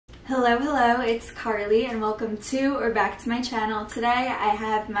Hello, it's Carly and welcome to or back to my channel. Today I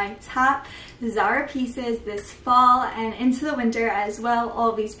have my top Zara pieces this fall and into the winter as well.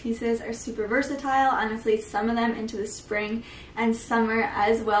 All of these pieces are super versatile, honestly some of them into the spring and summer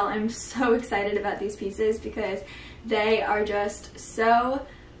as well. I'm so excited about these pieces because they are just so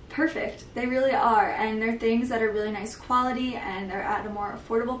perfect. They really are, and they're things that are really nice quality and they're at a more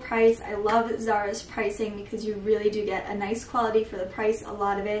affordable price. I love Zara's pricing because you really do get a nice quality for the price, a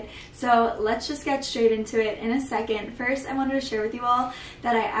lot of it. So let's just get straight into it in a second. First, I wanted to share with you all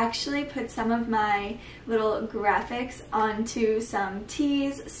that I actually put some of my little graphics onto some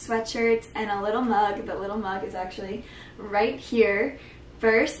tees, sweatshirts, and a little mug. The little mug is actually right here.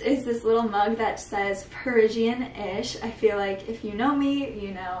 First is this little mug that says Parisian-ish. I feel like if you know me,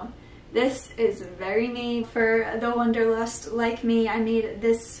 you know this is very me. For the Wanderlust like me, I made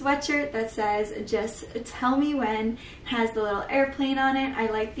this sweatshirt that says just tell me when. It has the little airplane on it. I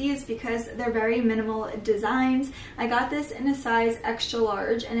like these because they're very minimal designs. I got this in a size extra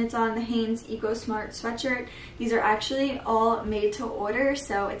large and it's on the Hanes Eco Smart sweatshirt. These are actually all made to order,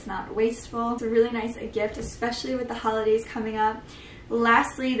 so it's not wasteful. It's a really nice gift, especially with the holidays coming up.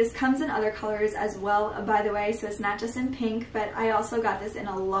 Lastly, this comes in other colors as well, by the way, so it's not just in pink, but I also got this in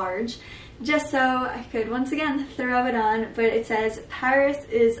a large, just so I could once again throw it on. But it says, Paris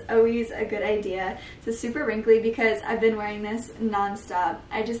is always a good idea. It's super wrinkly because I've been wearing this non-stop.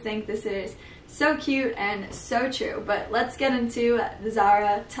 I just think this is so cute and so true. But let's get into the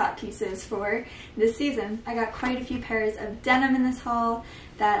Zara top pieces for this season. I got quite a few pairs of denim in this haul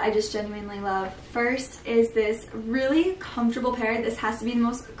that I just genuinely love. First is this really comfortable pair. This has to be the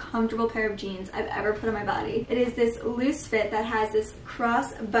most comfortable pair of jeans I've ever put on my body. It is this loose fit that has this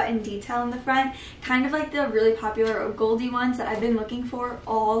cross button detail in the front, kind of like the really popular Goldie ones that I've been looking for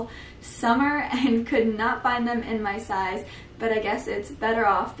all summer and could not find them in my size. But I guess it's better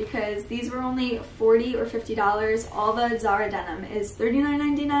off because these were only $40 or $50. All the Zara denim is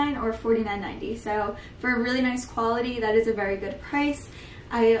 $39.99 or $49.90. So for a really nice quality, that is a very good price.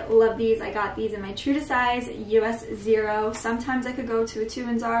 I love these. I got these in my true to size, US 0. Sometimes I could go to a 2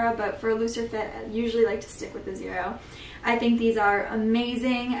 in Zara, but for a looser fit, I usually like to stick with the 0. I think these are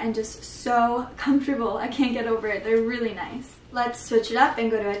amazing and just so comfortable. I can't get over it. They're really nice. Let's switch it up and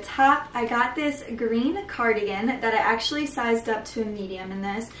go to a top. I got this green cardigan that I actually sized up to a medium in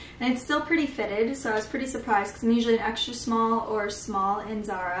this, and it's still pretty fitted, so I was pretty surprised because I'm usually an extra small or small in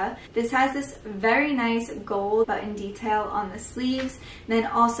Zara. This has this very nice gold button detail on the sleeves, and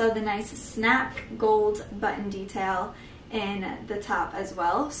then also the nice snap gold button detail in the top as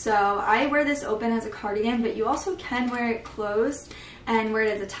well. So I wear this open as a cardigan, but you also can wear it closed and wear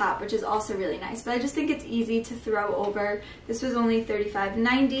it as a top, which is also really nice. But I just think it's easy to throw over. This was only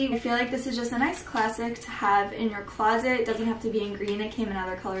 $35.90. I feel like this is just a nice classic to have in your closet. It doesn't have to be in green. It came in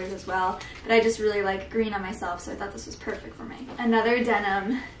other colors as well, but I just really like green on myself, so I thought this was perfect for me. Another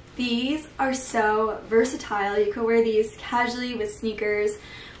denim. These are so versatile. You could wear these casually with sneakers,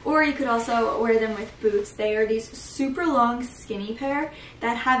 or you could also wear them with boots. They are these super long skinny pair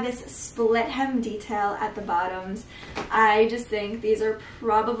that have this split hem detail at the bottoms. I just think these are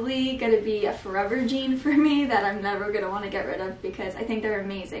probably going to be a forever jean for me that I'm never going to want to get rid of because I think they're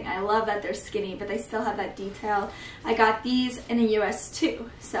amazing. I love that they're skinny, but they still have that detail. I got these in a US 2,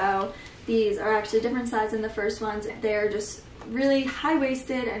 so these are actually different size than the first ones. They're just really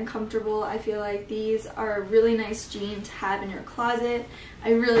high-waisted and comfortable. I feel like these are a really nice jean to have in your closet.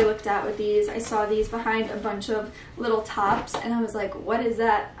 I really looked at with these. I saw these behind a bunch of little tops and I was like, what is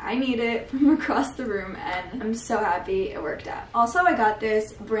that? I need it from across the room, and I'm so happy it worked out. Also, I got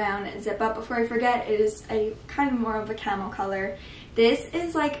this brown zip up. Before I forget, it is a kind of more of a camel color. This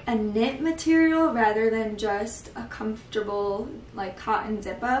is like a knit material rather than just a comfortable like cotton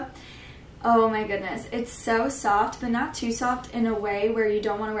zip up. Oh my goodness, it's so soft, but not too soft in a way where you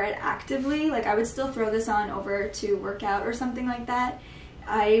don't want to wear it actively. Like I would still throw this on over to work out or something like that.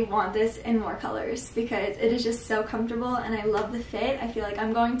 I want this in more colors because it is just so comfortable and I love the fit. I feel like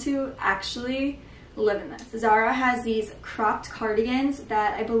I'm going to actually live in this. Zara has these cropped cardigans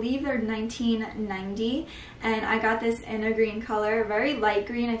that I believe they're $19.90, and I got this in a green color, very light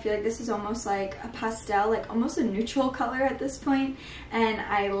green. I feel like this is almost like a pastel, like almost a neutral color at this point, and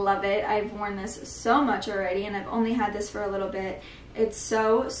I love it. I've worn this so much already and I've only had this for a little bit. It's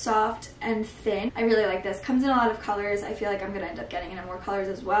so soft and thin. I really like this. Comes in a lot of colors. I feel like I'm gonna end up getting it in more colors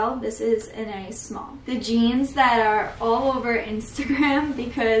as well. This is in a small. The jeans that are all over Instagram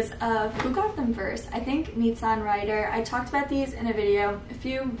because of who got them first. I think Meetsan Ryder. I talked about these in a video a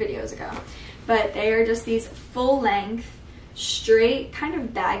few videos ago, but they are just these full length straight, kind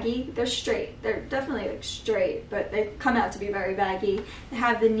of baggy. They're straight. They're definitely like straight, but they come out to be very baggy. They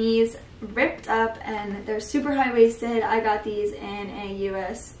have the knees ripped up and they're super high-waisted. I got these in a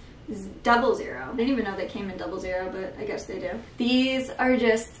US 00. I didn't even know they came in 00, but I guess they do. These are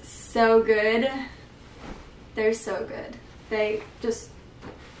just so good. They're so good. They just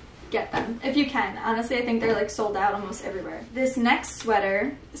get them if you can. Honestly, I think they're like sold out almost everywhere. This next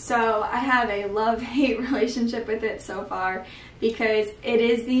sweater, so I have a love-hate relationship with it so far because it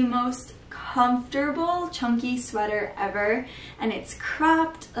is the most comfortable chunky sweater ever, and it's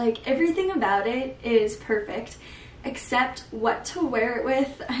cropped. Like, everything about it is perfect except what to wear it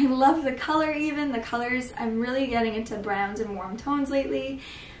with. I love the color. Even the colors, I'm really getting into browns and warm tones lately,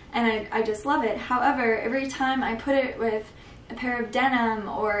 and I just love it. However, every time I put it with a pair of denim,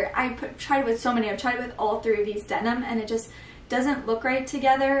 or tried it with so many, I've tried it with all three of these denim, and it just doesn't look right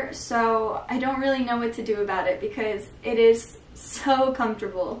together, so I don't really know what to do about it because it is so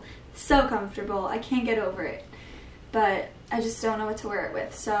comfortable. So comfortable. I can't get over it, but I just don't know what to wear it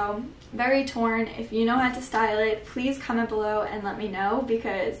with. So very torn. If you know how to style it, please comment below and let me know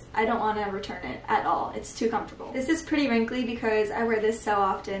because I don't want to return it at all. It's too comfortable. This is pretty wrinkly because I wear this so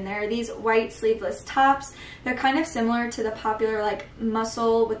often. There are these white sleeveless tops. They're kind of similar to the popular like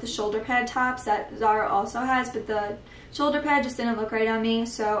muscle with the shoulder pad tops that Zara also has, but the shoulder pad just didn't look right on me,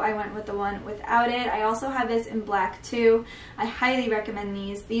 so I went with the one without it. I also have this in black too. I highly recommend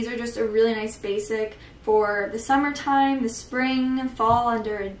these. These are just a really nice basic for the summertime, the spring, fall,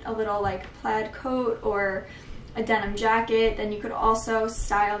 under a little like plaid coat or a denim jacket. Then you could also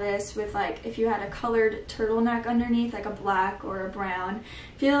style this with, like, if you had a colored turtleneck underneath, like a black or a brown.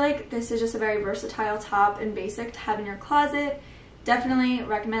 I feel like this is just a very versatile top and basic to have in your closet. Definitely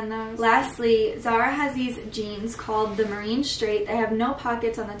recommend those. Lastly, Zara has these jeans called the Marine Straight. They have no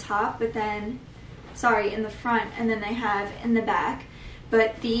pockets on the top, but then, sorry, in the front, and then they have in the back.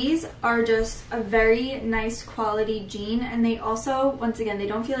 But these are just a very nice quality jean, and they also, once again, they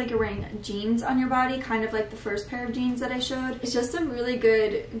don't feel like you're wearing jeans on your body, kind of like the first pair of jeans that I showed. It's just a really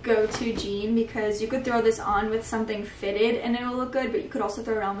good go-to jean because you could throw this on with something fitted and it'll look good, but you could also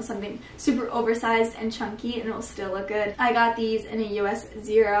throw it on with something super oversized and chunky and it'll still look good. I got these in a US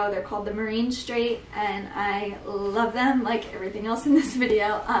 0. They're called the Marine Straight, and I love them like everything else in this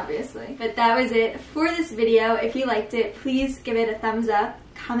video, obviously. But that was it for this video. If you liked it, please give it a thumbs up.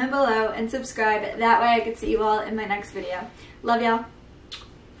 Comment below and subscribe. That way I could see you all in my next video. Love y'all.